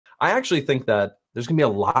I actually think that there's going to be a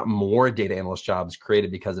lot more data analyst jobs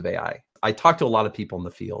created because of AI. I talk to a lot of people in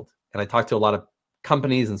the field, and I talk to a lot of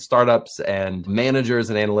companies and startups and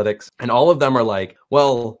managers and analytics, and all of them are like,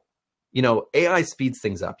 well, AI speeds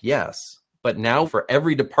things up. Yes. But now for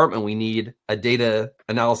every department, we need a data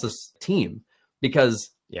analysis team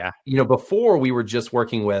because, before we were just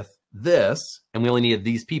working with this and we only needed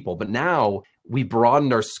these people, but now we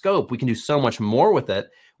broadened our scope. We can do so much more with it.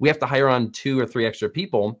 We have to hire on 2 or 3 extra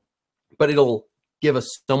people, but it'll give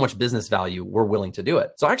us so much business value. We're willing to do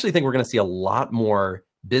it. So I actually think we're going to see a lot more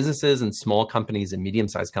businesses and small companies and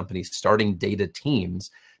medium-sized companies starting data teams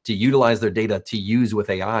to utilize their data to use with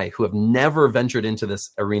AI who have never ventured into this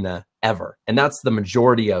arena ever. And that's the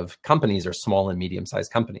majority of companies are small and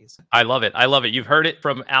medium-sized companies. I love it. I love it. You've heard it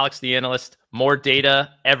from Alex, the analyst, more data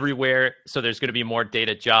everywhere. So there's going to be more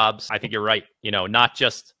data jobs. I think you're right. Not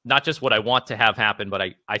just what I want to have happen, but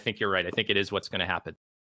I think you're right. I think it is what's going to happen.